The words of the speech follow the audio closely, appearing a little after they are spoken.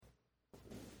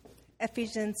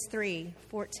Ephesians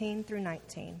 3:14 through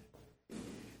 19.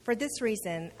 For this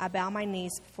reason, I bow my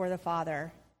knees before the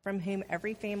Father, from whom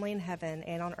every family in heaven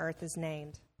and on earth is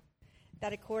named,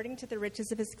 that according to the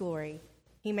riches of his glory,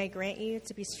 he may grant you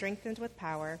to be strengthened with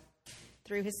power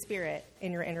through his Spirit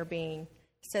in your inner being,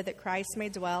 so that Christ may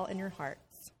dwell in your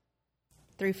hearts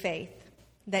through faith,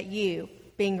 that you,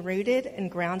 being rooted and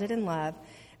grounded in love,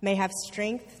 may have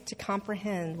strength to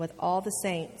comprehend with all the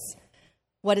saints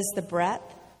what is the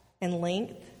breadth and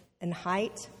length and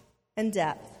height and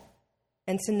depth,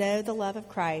 and to know the love of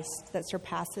Christ that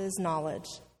surpasses knowledge,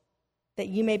 that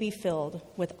you may be filled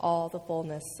with all the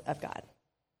fullness of God.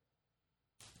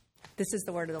 This is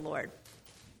the word of the Lord.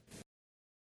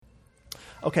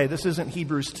 Okay, this isn't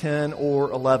Hebrews 10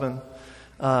 or 11.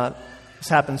 This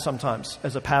happens sometimes.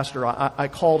 As a pastor, I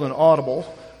called an audible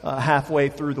halfway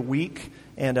through the week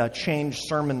and changed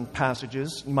sermon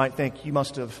passages. You might think you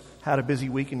must have had a busy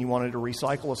week and you wanted to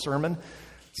recycle a sermon.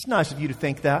 It's nice of you to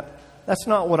think that. That's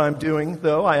not what I'm doing,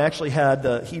 though. I actually had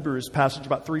the Hebrews passage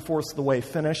about 3/4 of the way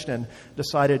finished and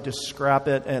decided to scrap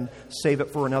it and save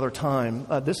it for another time.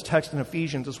 This text in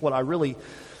Ephesians is what I really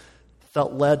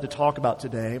felt led to talk about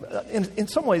today. In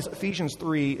some ways, Ephesians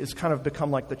 3 has kind of become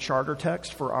like the charter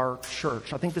text for our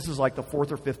church. I think this is like the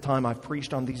 4th or 5th time I've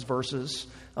preached on these verses.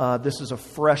 This is a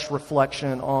fresh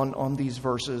reflection on these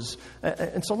verses.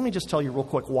 And so let me just tell you real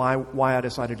quick why I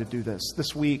decided to do this.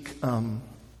 This week,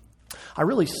 I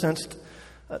really sensed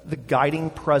the guiding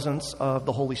presence of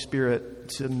the Holy Spirit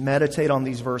to meditate on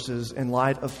these verses in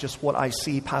light of just what I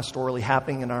see pastorally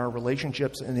happening in our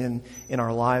relationships and in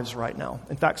our lives right now.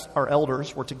 In fact, our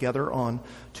elders were together on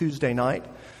Tuesday night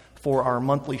for our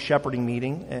monthly shepherding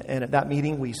meeting. And at that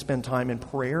meeting, we spend time in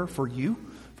prayer for you,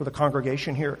 for the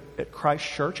congregation here at Christ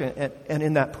Church. And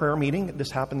in that prayer meeting,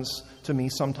 this happens to me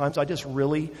sometimes, I just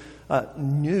really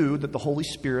knew that the Holy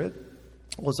Spirit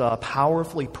was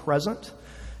powerfully present.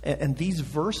 And these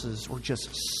verses were just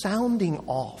sounding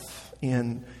off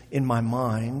in my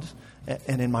mind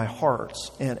and in my heart.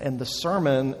 And the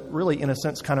sermon really, in a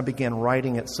sense, kind of began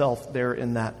writing itself there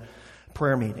in that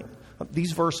prayer meeting.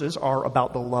 These verses are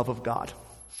about the love of God.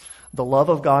 The love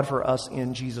of God for us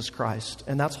in Jesus Christ.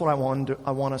 And that's what I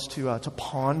want us to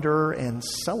ponder and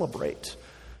celebrate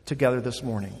together this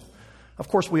morning. Of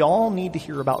course, we all need to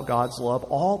hear about God's love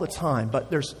all the time,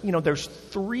 but there's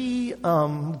three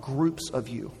groups of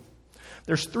you.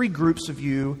 There's three groups of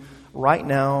you right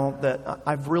now that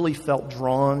I've really felt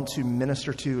drawn to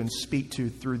minister to and speak to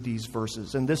through these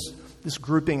verses. And this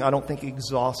grouping, I don't think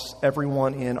exhausts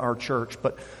everyone in our church,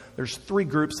 but there's three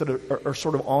groups that are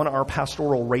sort of on our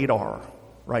pastoral radar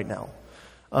right now.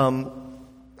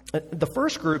 The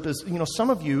first group is, some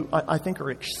of you, I think,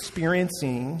 are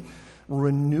experiencing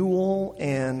renewal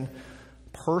and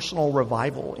personal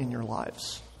revival in your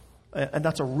lives. And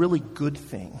that's a really good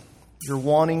thing. You're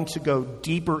wanting to go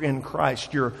deeper in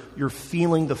Christ. You're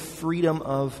feeling the freedom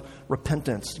of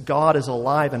repentance. God is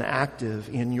alive and active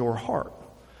in your heart.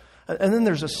 And then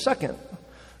there's a second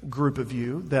group of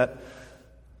you that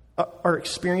are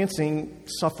experiencing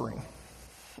suffering,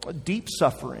 deep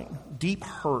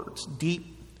hurt,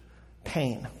 deep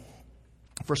pain.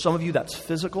 For some of you, that's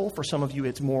physical. For some of you,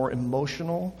 it's more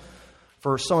emotional.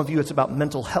 For some of you, it's about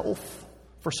mental health.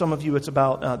 For some of you, it's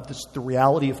about the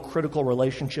reality of critical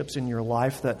relationships in your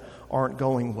life that aren't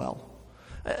going well.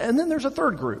 And then there's a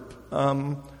third group.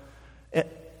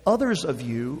 Others of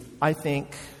you, I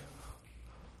think,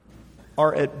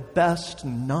 are at best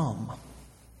numb.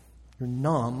 You're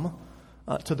numb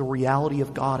to the reality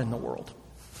of God in the world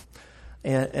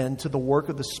and to the work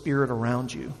of the Spirit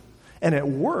around you. And at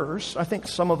worst, I think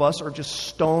some of us are just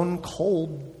stone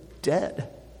cold dead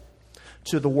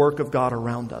to the work of God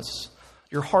around us.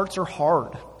 Your hearts are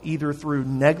hard, either through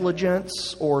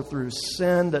negligence or through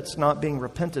sin that's not being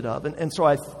repented of. And so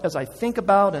as I think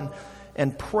about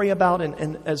and pray about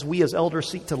and as we as elders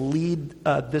seek to lead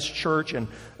this church and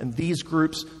these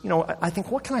groups, I think,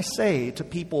 what can I say to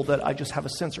people that I just have a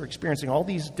sense are experiencing all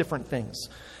these different things?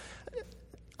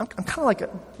 I'm kind of like,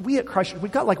 we at Christ,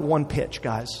 we've got like one pitch,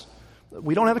 guys.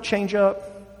 We don't have a changeup,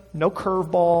 no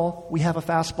curveball. We have a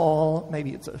fastball.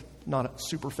 Maybe it's not a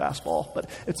super fastball, but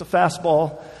it's a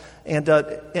fastball. And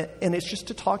it's just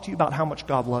to talk to you about how much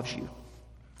God loves you.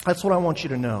 That's what I want you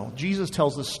to know. Jesus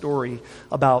tells this story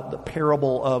about the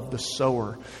parable of the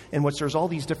sower, in which there's all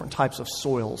these different types of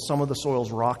soils. Some of the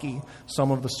soil's rocky,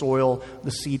 some of the soil,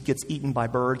 the seed gets eaten by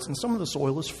birds, and some of the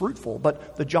soil is fruitful.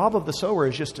 But the job of the sower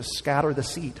is just to scatter the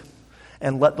seed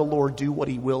and let the Lord do what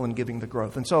He will in giving the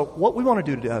growth. And so what we want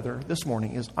to do together this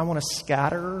morning is I want to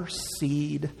scatter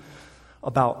seed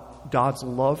about God's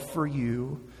love for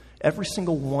you, every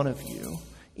single one of you,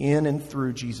 in and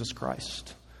through Jesus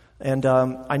Christ. And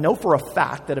I know for a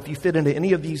fact that if you fit into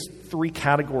any of these three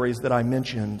categories that I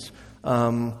mentioned,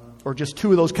 or just two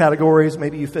of those categories,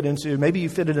 maybe you fit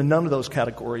into none of those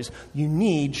categories, you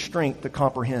need strength that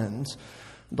comprehends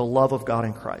the love of God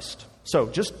in Christ. So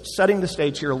just setting the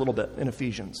stage here a little bit in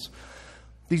Ephesians.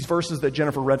 These verses that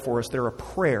Jennifer read for us, they're a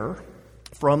prayer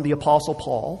from the Apostle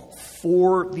Paul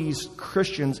for these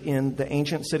Christians in the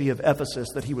ancient city of Ephesus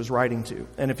that he was writing to.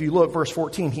 And if you look, verse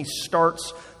 14, he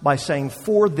starts by saying,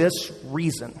 for this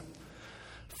reason.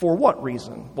 For what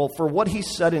reason? Well, for what he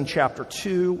said in chapter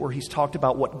 2, where he's talked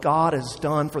about what God has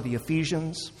done for the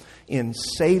Ephesians in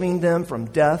saving them from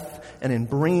death and in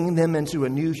bringing them into a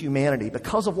new humanity.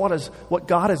 Because of what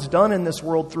God has done in this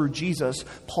world through Jesus,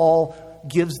 Paul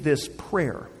gives this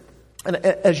prayer. And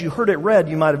as you heard it read,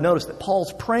 you might have noticed that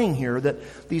Paul's praying here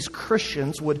that these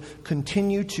Christians would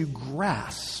continue to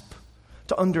grasp,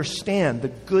 to understand the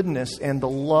goodness and the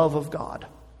love of God.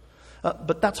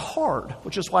 But that's hard,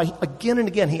 which is why again and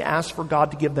again he asks for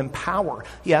God to give them power.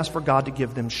 He asks for God to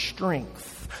give them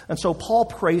strength. And so Paul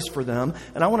prays for them,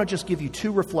 and I want to just give you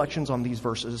two reflections on these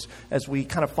verses as we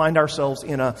kind of find ourselves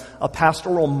in a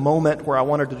pastoral moment where I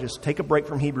wanted to just take a break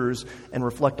from Hebrews and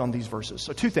reflect on these verses.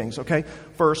 So two things, okay?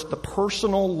 First, the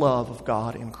personal love of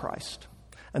God in Christ.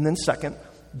 And then second,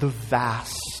 the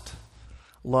vast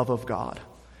love of God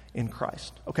in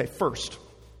Christ. Okay, first,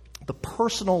 the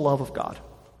personal love of God.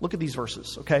 Look at these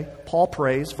verses, okay? Paul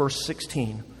prays, verse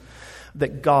 16,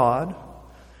 that God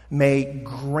may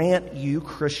grant you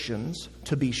Christians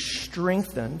to be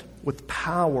strengthened with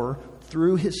power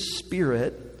through His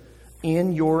Spirit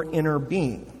in your inner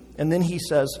being. And then he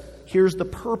says, here's the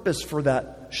purpose for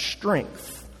that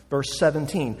strength. Verse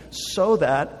 17, so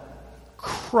that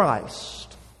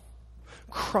Christ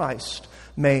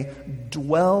may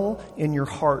dwell in your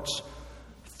hearts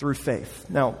through faith.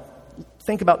 Now,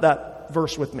 think about that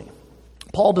verse with me.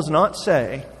 Paul does not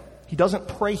say, he doesn't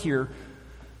pray here,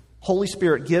 Holy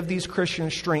Spirit, give these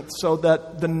Christians strength so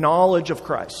that the knowledge of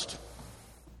Christ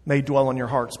may dwell in your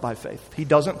hearts by faith. He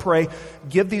doesn't pray,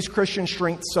 give these Christians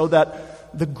strength so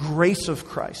that the grace of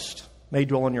Christ may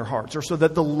dwell in your hearts, or so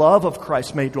that the love of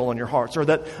Christ may dwell in your hearts, or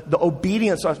that the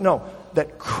obedience of, no,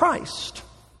 that Christ,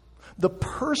 the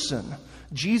person,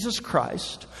 Jesus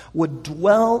Christ, would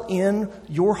dwell in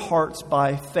your hearts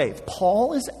by faith.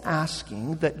 Paul is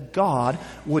asking that God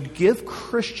would give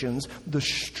Christians the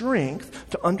strength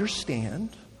to understand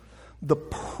the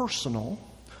personal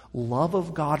love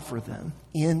of God for them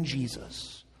in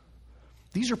Jesus.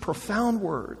 These are profound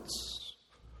words.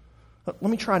 Let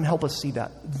me try and help us see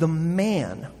that. The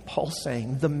man, Paul's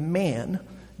saying, the man,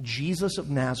 Jesus of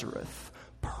Nazareth,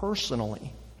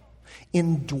 personally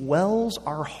indwells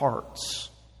our hearts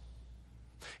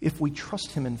if we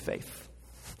trust Him in faith.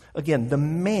 Again, the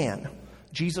man,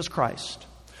 Jesus Christ,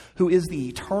 who is the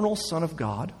eternal Son of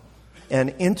God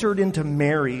and entered into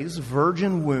Mary's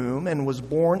virgin womb and was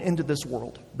born into this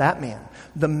world. That man,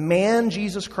 the man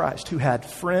Jesus Christ, who had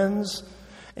friends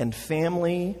and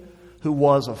family, who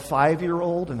was a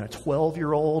 5-year-old and a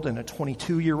 12-year-old and a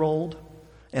 22-year-old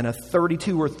and a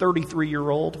 32 or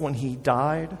 33-year-old when He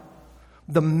died.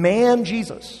 The man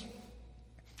Jesus,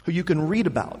 who you can read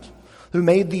about, who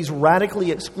made these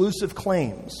radically exclusive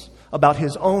claims about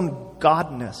His own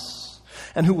godness,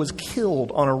 and who was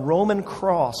killed on a Roman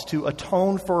cross to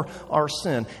atone for our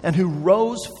sin, and who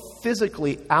rose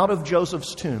physically out of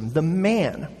Joseph's tomb. The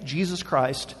man, Jesus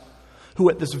Christ, who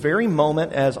at this very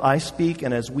moment, as I speak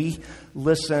and as we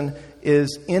listen,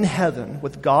 is in heaven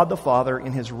with God the Father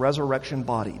in His resurrection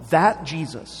body. That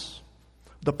Jesus,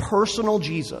 the personal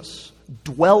Jesus,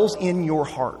 dwells in your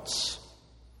hearts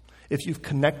if you've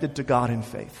connected to God in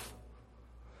faith.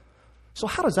 So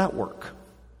how does that work?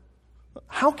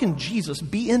 How can Jesus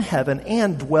be in heaven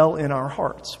and dwell in our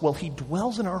hearts? Well, He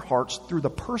dwells in our hearts through the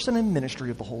person and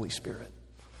ministry of the Holy Spirit.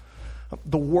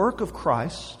 The work of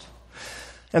Christ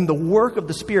and the work of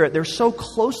the Spirit, they're so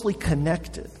closely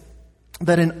connected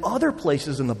that in other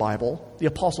places in the Bible, the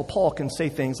Apostle Paul can say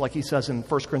things like he says in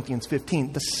 1 Corinthians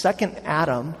 15, the second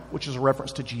Adam, which is a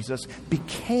reference to Jesus,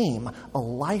 became a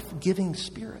life-giving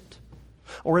Spirit.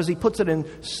 Or as he puts it in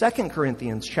 2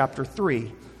 Corinthians chapter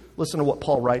 3, listen to what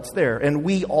Paul writes there. And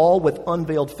we all with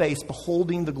unveiled face,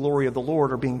 beholding the glory of the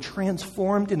Lord, are being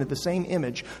transformed into the same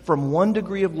image from one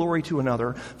degree of glory to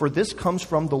another. For this comes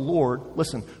from the Lord,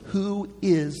 listen, who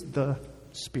is the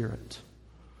Spirit.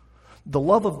 The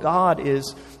love of God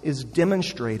is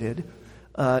demonstrated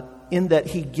in that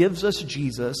He gives us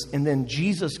Jesus, and then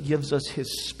Jesus gives us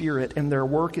His Spirit, and their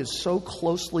work is so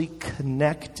closely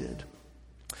connected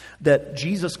that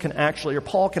Jesus can actually, or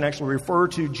Paul can actually refer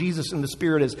to Jesus in the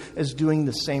Spirit as doing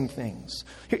the same things.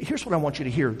 Here's what I want you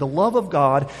to hear. The love of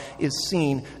God is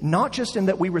seen not just in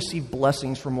that we receive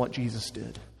blessings from what Jesus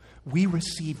did. We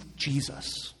receive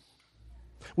Jesus.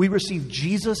 We receive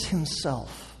Jesus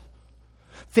himself.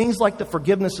 Things like the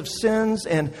forgiveness of sins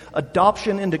and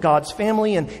adoption into God's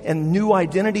family and new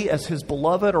identity as his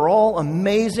beloved are all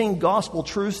amazing gospel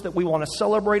truths that we want to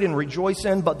celebrate and rejoice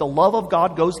in. But the love of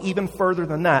God goes even further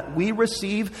than that. We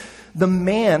receive the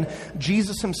man,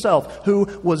 Jesus himself, who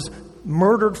was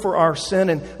murdered for our sin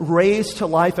and raised to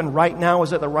life and right now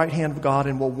is at the right hand of God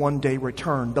and will one day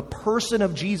return. The person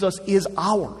of Jesus is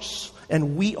ours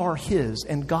and we are his.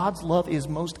 And God's love is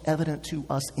most evident to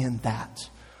us in that.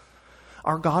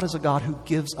 Our God is a God who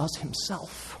gives us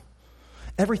himself.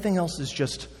 Everything else is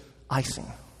just icing.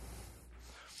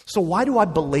 So why do I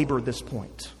belabor this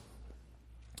point?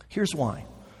 Here's why.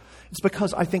 It's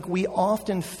because I think we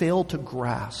often fail to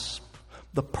grasp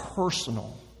the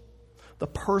personal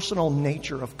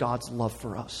nature of God's love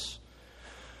for us.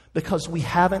 Because we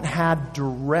haven't had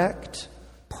direct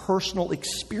personal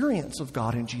experience of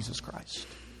God in Jesus Christ.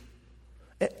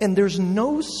 And there's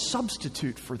no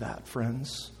substitute for that,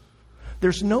 friends.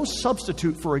 There's no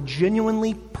substitute for a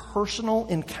genuinely personal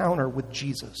encounter with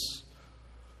Jesus.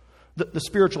 The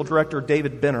spiritual director,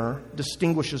 David Benner,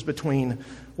 distinguishes between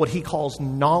what he calls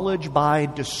knowledge by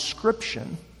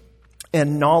description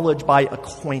and knowledge by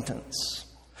acquaintance.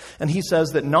 And he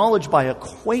says that knowledge by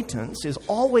acquaintance is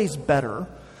always better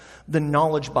than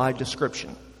knowledge by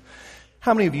description.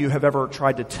 How many of you have ever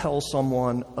tried to tell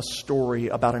someone a story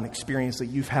about an experience that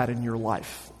you've had in your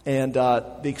life? And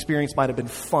the experience might have been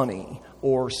funny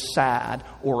or sad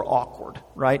or awkward,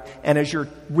 right? And as you're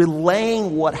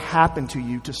relaying what happened to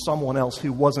you to someone else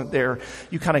who wasn't there,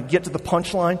 you kind of get to the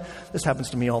punchline. This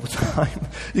happens to me all the time.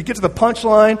 You get to the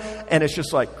punchline and it's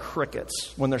just like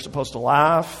crickets when they're supposed to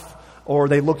laugh, or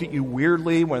they look at you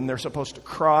weirdly when they're supposed to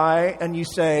cry. And you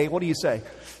say, what do you say?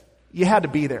 You had to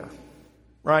be there,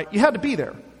 right? You had to be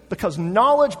there because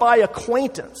knowledge by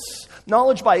acquaintance,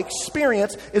 knowledge by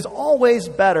experience is always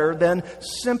better than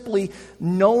simply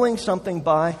knowing something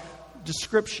by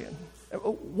description.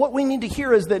 What we need to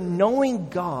hear is that knowing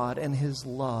God and his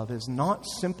love is not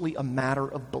simply a matter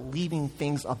of believing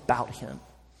things about him.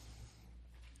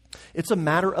 It's a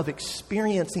matter of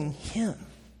experiencing him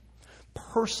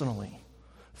personally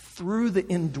through the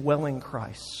indwelling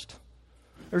Christ.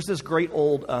 There's this great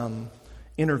old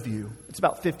interview. It's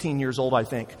about 15 years old, I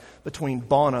think, between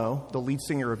Bono, the lead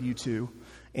singer of U2,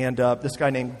 and this guy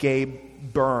named Gabe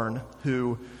Byrne,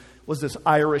 who was this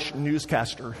Irish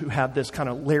newscaster who had this kind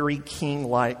of Larry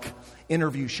King-like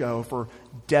interview show for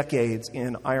decades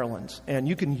in Ireland. And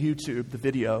you can YouTube the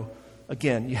video.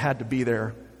 Again, you had to be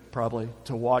there probably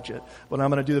to watch it. But I'm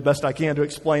going to do the best I can to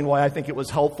explain why I think it was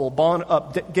helpful.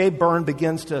 Gabe Byrne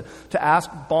begins to ask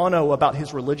Bono about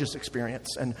his religious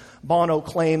experience. And Bono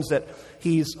claims that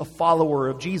he's a follower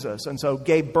of Jesus. And so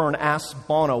Gabe Byrne asks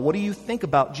Bono, what do you think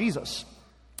about Jesus?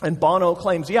 And Bono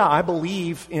claims, yeah, I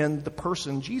believe in the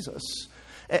person Jesus.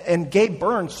 And Gabe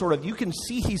Byrne you can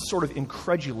see he's sort of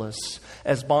incredulous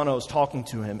as Bono's talking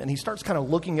to him. And he starts kind of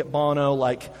looking at Bono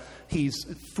like he's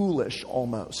foolish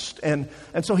almost. And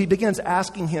so he begins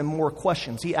asking him more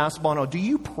questions. He asks Bono, do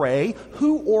you pray?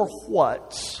 Who or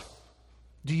what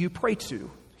do you pray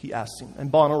to? He asks him.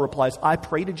 And Bono replies, I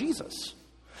pray to Jesus.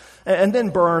 And then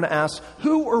Byrne asks,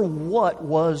 who or what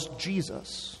was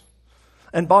Jesus?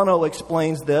 And Bono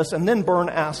explains this, and then Byrne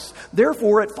asks,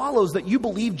 therefore it follows that you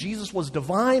believe Jesus was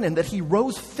divine and that he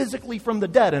rose physically from the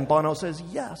dead. And Bono says,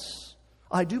 yes,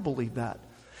 I do believe that.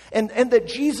 And that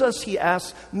Jesus, he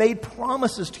asks, made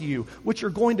promises to you which are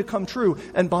going to come true.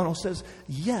 And Bono says,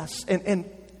 yes. And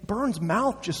Byrne's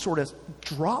mouth just sort of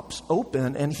drops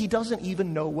open and he doesn't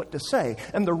even know what to say.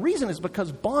 And the reason is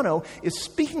because Bono is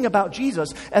speaking about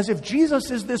Jesus as if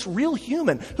Jesus is this real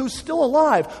human who's still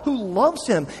alive, who loves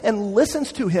him and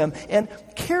listens to him and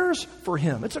cares for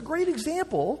him. It's a great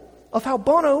example of how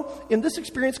Bono, in this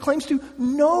experience, claims to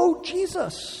know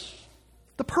Jesus,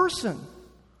 the person.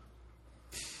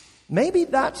 Maybe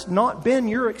that's not been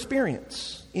your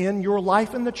experience in your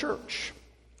life in the church,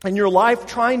 in your life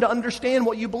trying to understand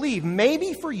what you believe.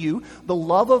 Maybe for you, the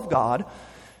love of God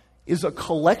is a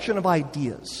collection of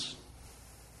ideas,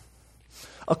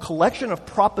 a collection of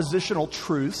propositional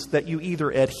truths that you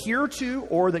either adhere to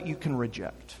or that you can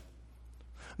reject.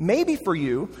 Maybe for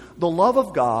you, the love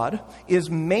of God is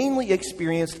mainly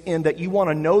experienced in that you want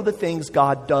to know the things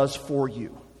God does for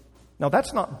you. Now,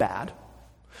 that's not bad.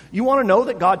 You want to know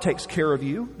that God takes care of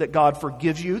you, that God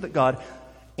forgives you, that God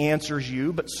answers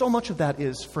you. But so much of that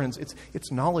is, friends,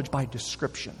 it's knowledge by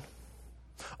description.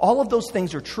 All of those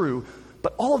things are true,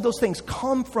 but all of those things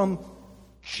come from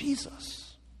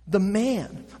Jesus, the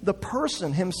man, the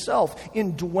person himself,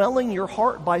 indwelling your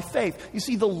heart by faith. You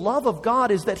see, the love of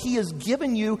God is that he has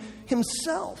given you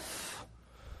himself.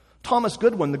 Thomas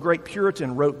Goodwin, the great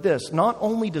Puritan, wrote this: "Not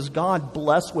only does God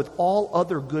bless with all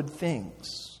other good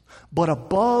things, but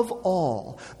above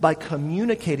all, by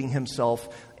communicating himself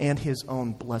and his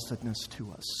own blessedness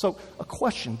to us." So, a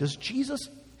question: does Jesus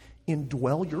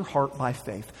indwell your heart by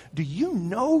faith? Do you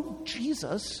know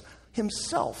Jesus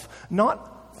himself?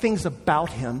 Not things about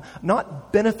him,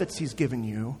 not benefits he's given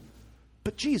you,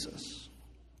 but Jesus.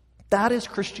 That is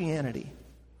Christianity.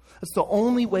 It's the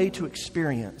only way to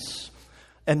experience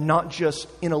and not just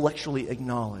intellectually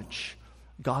acknowledge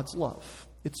God's love.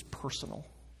 It's personal.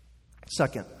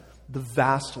 Second, the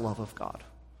vast love of God.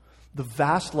 The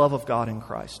vast love of God in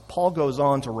Christ. Paul goes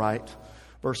on to write,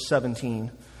 verse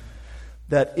 17,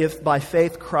 that if by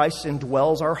faith Christ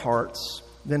indwells our hearts,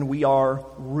 then we are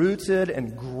rooted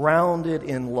and grounded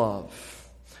in love.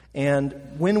 And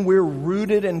when we're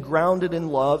rooted and grounded in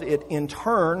love, it in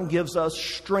turn gives us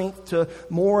strength to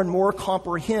more and more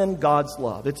comprehend God's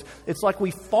love. It's like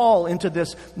we fall into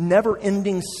this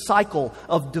never-ending cycle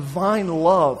of divine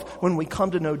love when we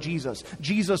come to know Jesus.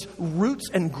 Jesus roots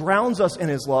and grounds us in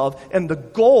his love, and the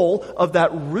goal of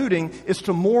that rooting is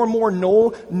to more and more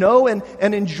know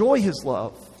and enjoy his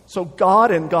love. So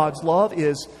God and God's love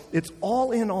it's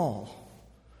all in all.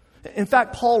 In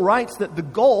fact, Paul writes that the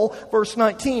goal, verse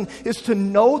 19, is to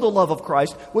know the love of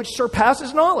Christ, which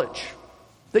surpasses knowledge,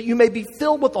 that you may be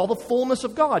filled with all the fullness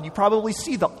of God. You probably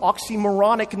see the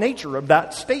oxymoronic nature of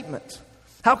that statement.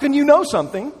 How can you know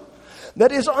something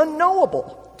that is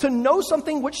unknowable? To know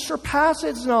something which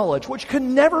surpasses knowledge, which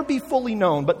can never be fully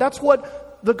known. But that's what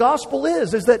the gospel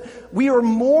is that we are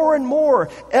more and more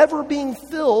ever being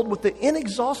filled with the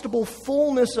inexhaustible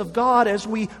fullness of God as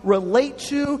we relate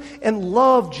to and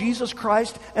love Jesus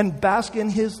Christ and bask in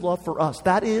his love for us.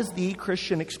 That is the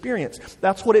Christian experience.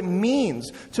 That's what it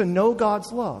means to know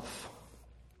God's love.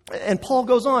 And Paul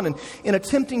goes on, and in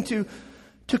attempting to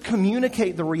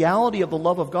communicate the reality of the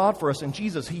love of God for us in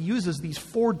Jesus, he uses these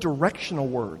 4 directional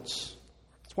words.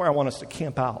 That's where I want us to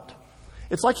camp out.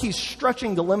 It's like he's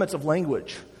stretching the limits of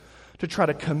language to try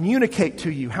to communicate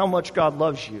to you how much God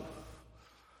loves you.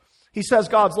 He says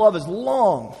God's love is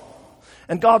long,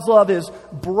 and God's love is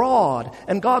broad,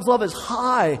 and God's love is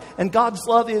high, and God's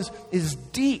love is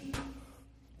deep.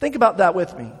 Think about that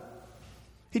with me.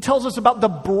 He tells us about the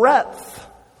breadth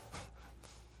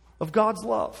of God's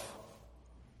love.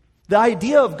 The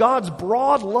idea of God's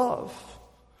broad love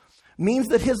means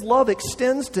that his love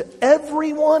extends to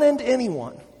everyone and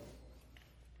anyone.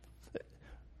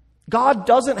 God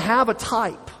doesn't have a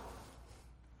type.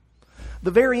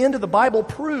 The very end of the Bible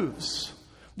proves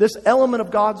this element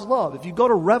of God's love. If you go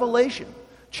to Revelation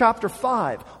chapter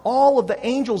 5, all of the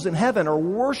angels in heaven are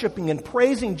worshiping and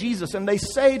praising Jesus, and they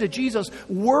say to Jesus,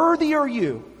 "Worthy are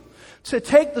you to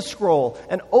take the scroll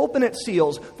and open its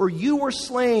seals, for you were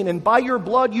slain, and by your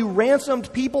blood you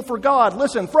ransomed people for God."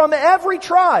 Listen, from every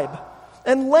tribe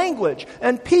and language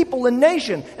and people and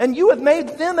nation, and you have made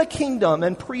them a kingdom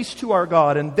and priests to our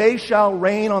God, and they shall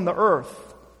reign on the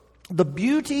earth. The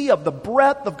beauty of the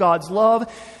breadth of God's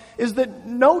love is that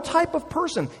no type of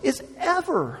person is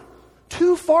ever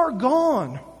too far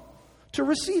gone to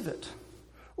receive it.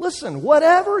 Listen,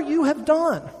 whatever you have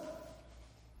done,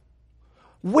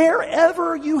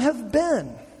 wherever you have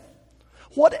been,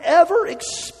 whatever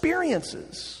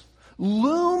experiences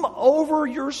loom over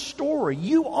your story,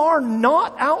 you are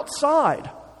not outside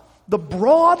the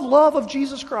broad love of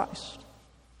Jesus Christ.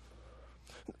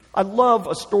 I love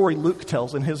a story Luke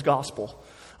tells in his gospel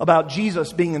about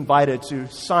Jesus being invited to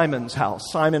Simon's house.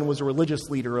 Simon was a religious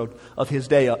leader of his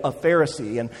day, a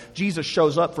Pharisee, and Jesus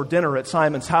shows up for dinner at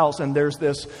Simon's house, and there's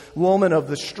this woman of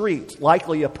the street,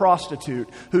 likely a prostitute,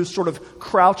 who's sort of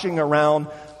crouching around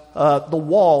the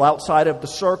wall outside of the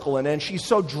circle, and she's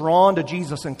so drawn to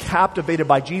Jesus and captivated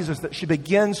by Jesus that she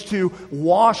begins to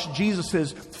wash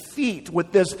Jesus's feet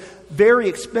with this very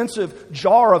expensive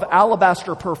jar of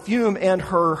alabaster perfume and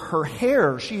her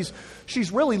hair. She's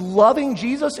really loving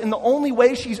Jesus in the only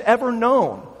way she's ever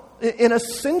known, in a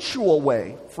sensual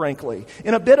way, frankly,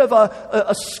 in a bit of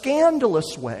a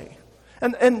scandalous way.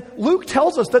 And Luke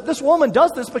tells us that this woman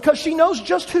does this because she knows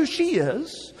just who she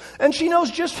is, and she knows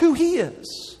just who he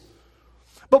is.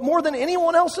 But more than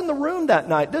anyone else in the room that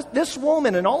night, this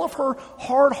woman and all of her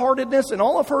hard-heartedness and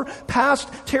all of her past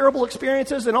terrible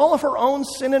experiences and all of her own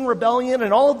sin and rebellion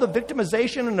and all of the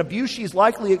victimization and abuse she's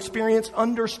likely experienced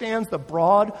understands the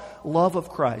broad love of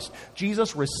Christ.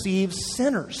 Jesus receives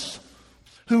sinners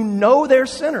who know they're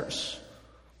sinners,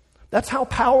 That's how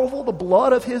powerful the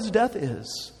blood of his death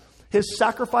is. His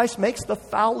sacrifice makes the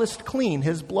foulest clean.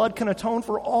 His blood can atone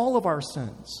for all of our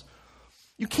sins.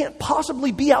 You can't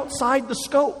possibly be outside the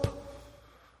scope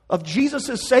of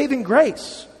Jesus' saving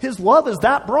grace. His love is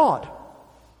that broad.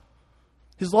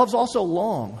 His love's also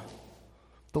long.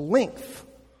 The length.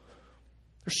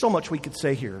 There's so much we could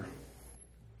say here.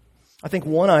 I think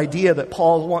one idea that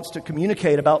Paul wants to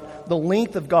communicate about the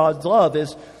length of God's love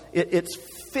is it's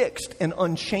fixed and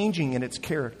unchanging in its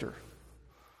character.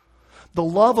 The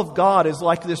love of God is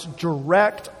like this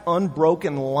direct,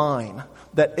 unbroken line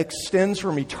that extends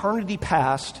from eternity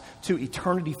past to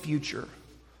eternity future.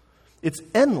 It's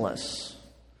endless.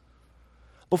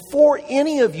 Before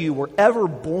any of you were ever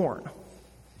born,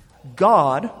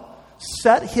 God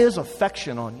set his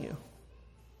affection on you.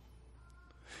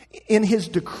 In his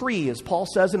decree, as Paul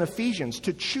says in Ephesians,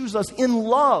 to choose us in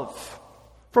love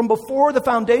from before the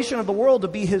foundation of the world to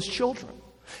be his children.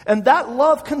 And that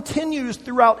love continues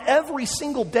throughout every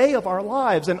single day of our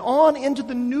lives and on into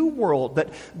the new world that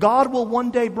God will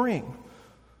one day bring.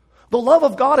 The love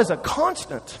of God is a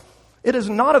constant. It is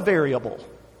not a variable.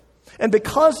 And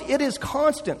because it is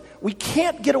constant, we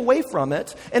can't get away from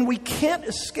it and we can't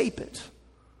escape it.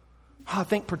 I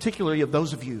think particularly of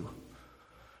those of you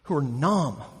who are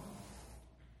numb,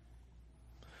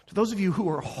 to those of you who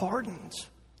are hardened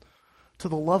to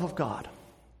the love of God,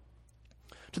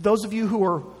 to those of you who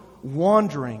are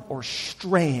wandering or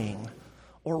straying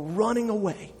or running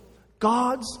away.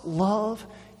 God's love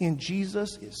in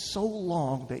Jesus is so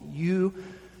long that you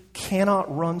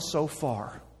cannot run so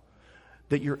far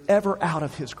that you're ever out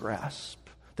of his grasp,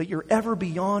 that you're ever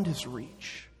beyond his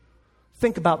reach.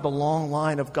 Think about the long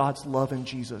line of God's love in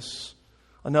Jesus.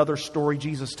 Another story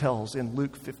Jesus tells in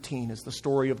Luke 15 is the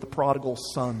story of the prodigal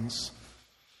sons.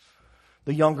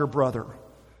 The younger brother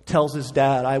tells his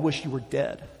dad, "I wish you were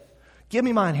dead. Give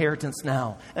me my inheritance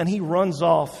now." And he runs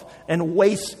off and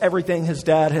wastes everything his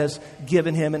dad has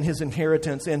given him and his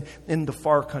inheritance in the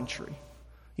far country.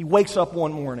 He wakes up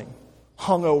one morning,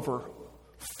 hungover,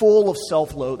 full of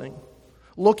self-loathing,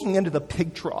 looking into the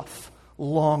pig trough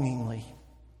longingly.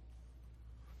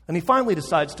 And he finally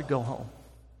decides to go home.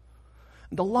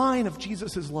 And the line of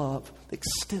Jesus' love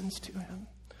extends to him,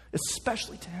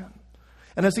 especially to him.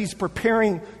 And as he's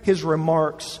preparing his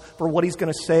remarks for what he's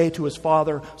going to say to his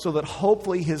father so that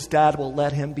hopefully his dad will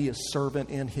let him be a servant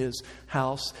in his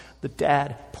house, the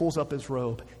dad pulls up his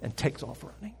robe and takes off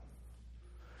running,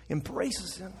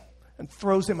 embraces him and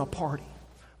throws him a party.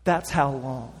 That's how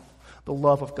long the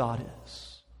love of God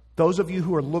is. Those of you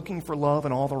who are looking for love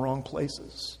in all the wrong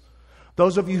places,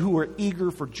 those of you who are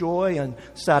eager for joy and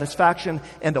satisfaction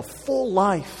and a full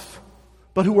life,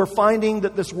 but who are finding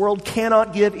that this world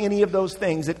cannot give any of those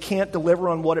things. It can't deliver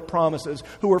on what it promises.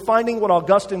 Who are finding what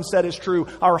Augustine said is true.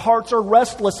 Our hearts are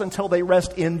restless until they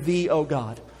rest in thee, O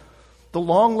God. The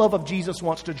long love of Jesus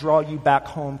wants to draw you back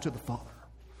home to the Father.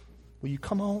 Will you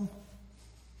come home?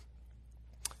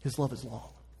 His love is long.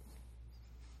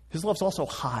 His love's also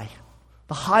high.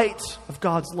 The height of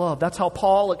God's love. That's how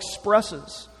Paul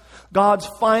expresses God's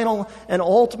final and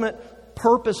ultimate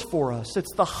purpose for us.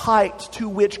 It's the height to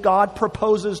which God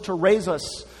proposes to raise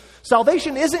us.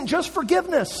 Salvation isn't just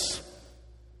forgiveness.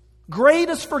 Great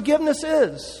as forgiveness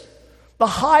is, the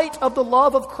height of the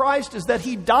love of Christ is that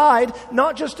he died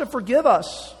not just to forgive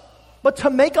us, but to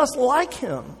make us like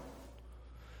him.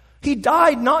 He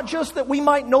died not just that we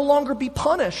might no longer be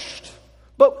punished,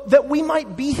 but that we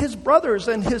might be his brothers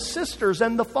and his sisters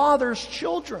and the Father's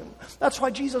children. That's why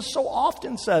Jesus so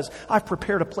often says, "I've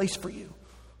prepared a place for you.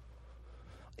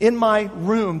 In my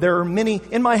room,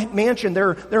 in my mansion,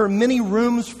 there are many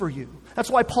rooms for you."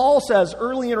 That's why Paul says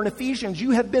earlier in Ephesians,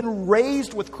 you have been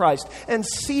raised with Christ and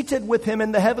seated with him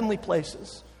in the heavenly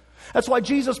places. That's why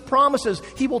Jesus promises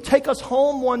he will take us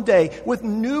home one day with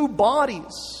new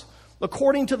bodies,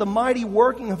 according to the mighty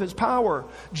working of his power.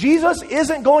 Jesus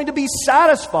isn't going to be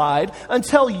satisfied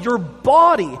until your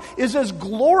body is as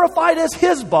glorified as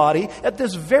his body at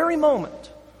this very moment.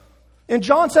 In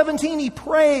John 17, he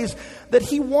prays that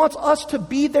he wants us to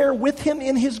be there with him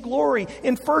in his glory.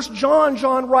 In 1 John,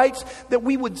 John writes that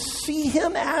we would see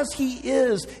him as he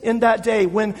is in that day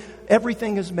when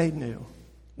everything is made new.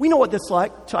 We know what that's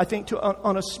like,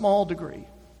 on a small degree.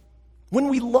 When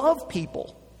we love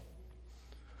people,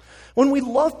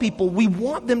 we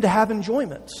want them to have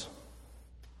enjoyment.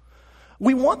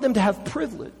 We want them to have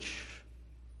privilege.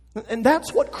 And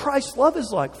that's what Christ's love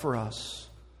is like for us.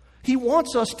 He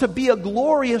wants us to be a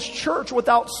glorious church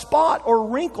without spot or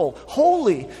wrinkle,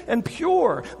 holy and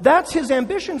pure. That's his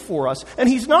ambition for us. And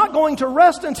he's not going to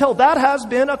rest until that has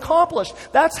been accomplished.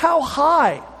 That's how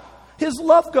high his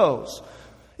love goes.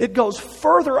 It goes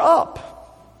further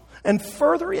up and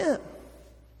further in.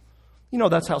 You know,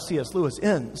 that's how C.S. Lewis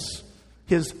ends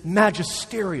his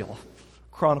magisterial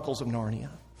Chronicles of Narnia.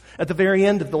 At the very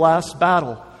end of the last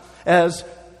battle, as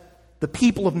the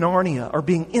people of Narnia are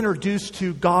being introduced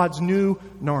to God's new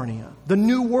Narnia, the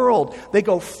new world, they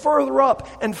go further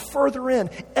up and further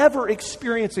in, ever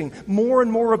experiencing more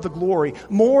and more of the glory,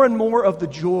 more and more of the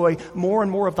joy, more and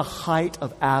more of the height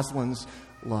of Aslan's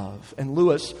love. And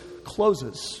Lewis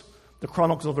closes the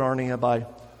Chronicles of Narnia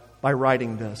by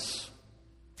writing this.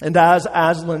 And as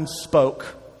Aslan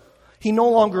spoke, he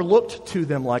no longer looked to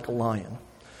them like a lion.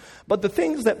 But the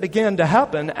things that began to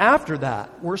happen after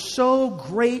that were so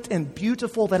great and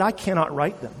beautiful that I cannot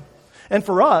write them. And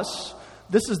for us,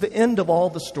 this is the end of all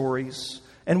the stories,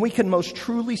 and we can most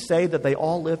truly say that they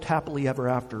all lived happily ever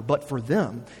after. But for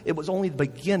them, it was only the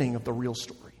beginning of the real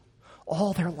story.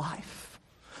 All their life,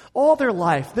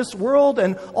 this world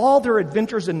and all their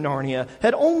adventures in Narnia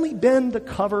had only been the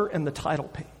cover and the title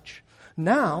page.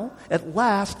 Now, at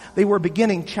last, they were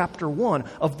beginning chapter 1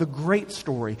 of the great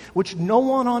story, which no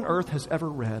one on earth has ever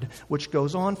read, which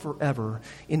goes on forever,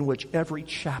 in which every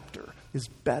chapter is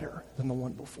better than the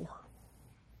one before.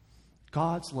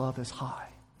 God's love is high.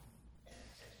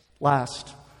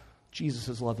 Last,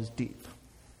 Jesus' love is deep.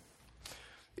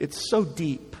 It's so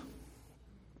deep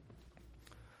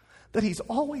that He's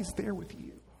always there with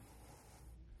you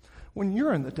when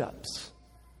you're in the depths.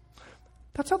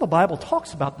 That's how the Bible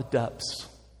talks about the depths.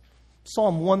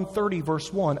 Psalm 130,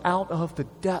 verse 1, out of the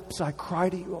depths I cry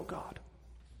to you, O God.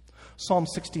 Psalm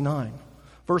 69,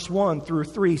 verse 1 through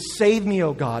 3, save me,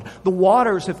 O God. The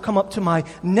waters have come up to my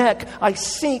neck. I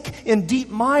sink in deep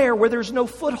mire where there's no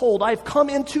foothold. I've come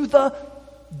into the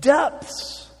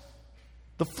depths.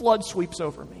 The flood sweeps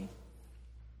over me.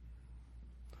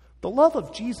 The love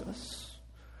of Jesus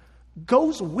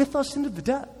goes with us into the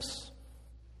depths.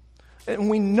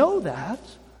 And we know that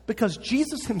because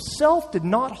Jesus Himself did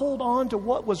not hold on to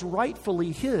what was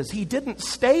rightfully His. He didn't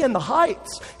stay in the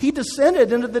heights. He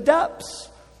descended into the depths,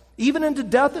 even into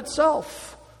death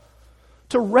itself,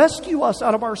 to rescue us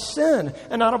out of our sin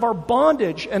and out of our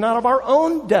bondage and out of our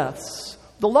own deaths.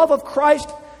 The love of Christ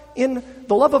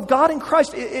the love of God in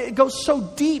Christ, it goes so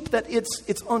deep that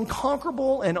it's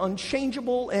unconquerable and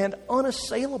unchangeable and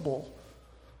unassailable.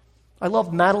 I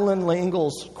love Madeleine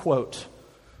L'Engle's quote.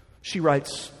 She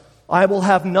writes, I will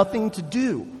have nothing to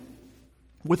do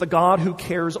with a God who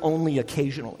cares only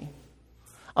occasionally.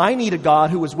 I need a God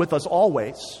who is with us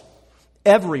always,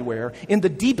 everywhere, in the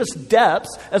deepest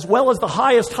depths as well as the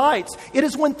highest heights. It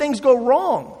is when things go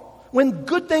wrong, when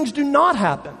good things do not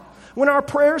happen, when our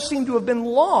prayers seem to have been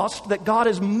lost, that God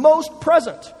is most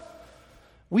present.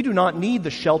 We do not need the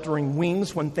sheltering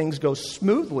wings when things go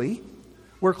smoothly.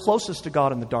 We're closest to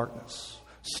God in the darkness,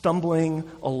 stumbling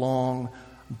along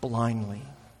blindly.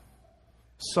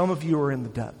 Some of you are in the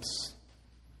depths.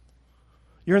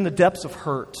 You're in the depths of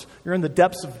hurt. You're in the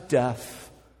depths of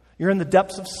death. You're in the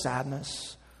depths of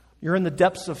sadness. You're in the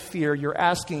depths of fear. You're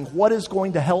asking, what is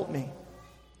going to help me?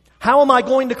 How am I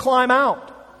going to climb out?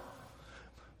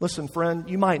 Listen, friend,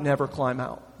 you might never climb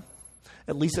out,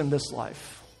 at least in this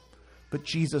life. But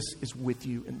Jesus is with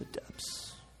you in the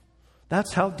depths.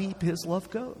 That's how deep His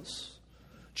love goes.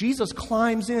 Jesus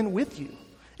climbs in with you,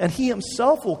 and He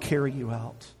Himself will carry you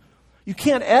out. You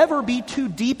can't ever be too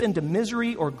deep into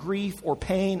misery or grief or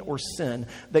pain or sin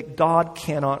that God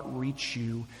cannot reach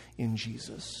you in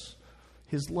Jesus.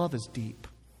 His love is deep.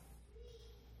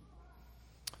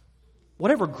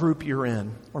 Whatever group you're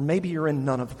in, or maybe you're in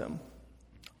none of them,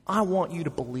 I want you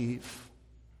to believe.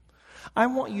 I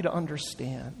want you to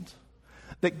understand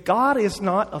that God is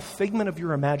not a figment of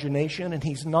your imagination, and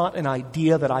He's not an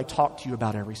idea that I talk to you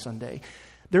about every Sunday.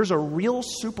 There's a real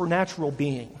supernatural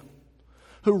being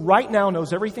who right now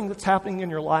knows everything that's happening in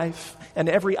your life and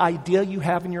every idea you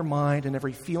have in your mind and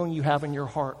every feeling you have in your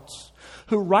hearts,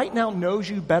 who right now knows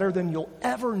you better than you'll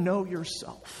ever know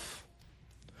yourself,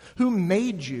 who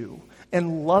made you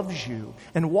and loves you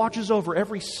and watches over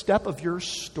every step of your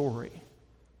story.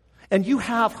 And you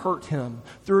have hurt Him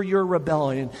through your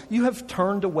rebellion. You have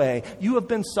turned away. You have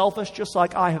been selfish just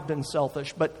like I have been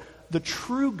selfish. But the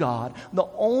true God, the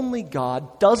only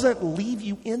God, doesn't leave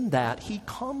you in that. He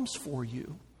comes for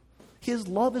you. His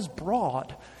love is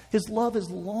broad. His love is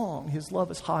long. His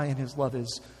love is high, and His love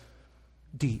is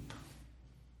deep.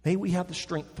 May we have the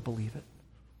strength to believe it.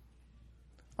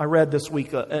 I read this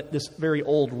week this very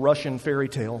old Russian fairy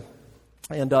tale.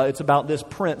 And it's about this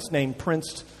prince named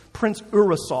Prince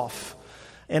Urasov.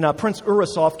 And Prince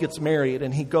Urasov gets married,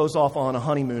 and he goes off on a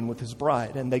honeymoon with his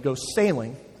bride. And they go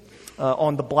sailing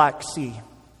on the Black Sea.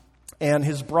 And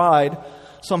his bride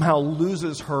somehow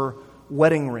loses her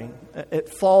wedding ring. It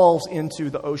falls into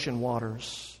the ocean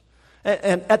waters.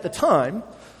 And at the time,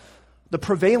 the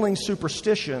prevailing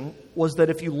superstition was that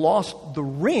if you lost the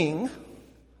ring,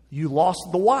 you lost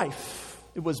the wife.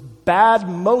 It was bad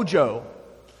mojo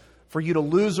for you to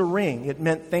lose a ring. It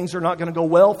meant things are not going to go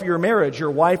well for your marriage.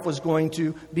 Your wife was going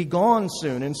to be gone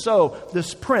soon. And so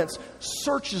this prince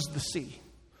searches the sea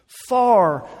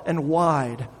far and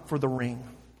wide for the ring.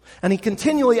 And he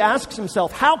continually asks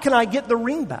himself, how can I get the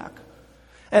ring back?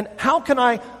 And how can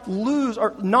I lose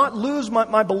or not lose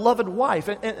my beloved wife?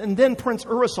 And then Prince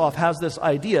Urisof has this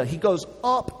idea. He goes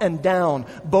up and down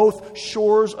both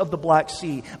shores of the Black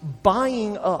Sea,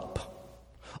 buying up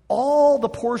all the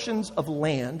portions of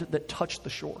land that touch the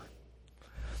shore.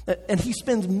 And he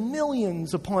spends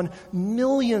millions upon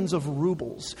millions of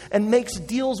rubles and makes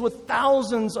deals with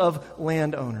thousands of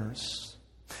landowners.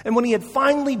 And when he had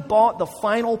finally bought the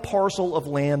final parcel of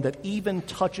land that even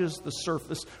touches the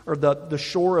surface or the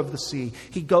shore of the sea,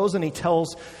 he goes and he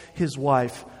tells his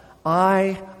wife,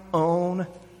 I own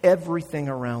everything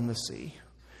around the sea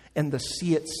and the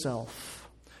sea itself,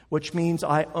 which means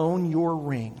I own your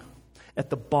ring at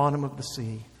the bottom of the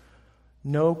sea.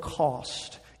 No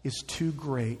cost is too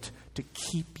great to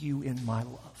keep you in my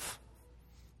love.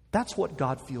 That's what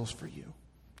God feels for you.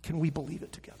 Can we believe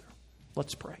it together?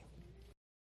 Let's pray.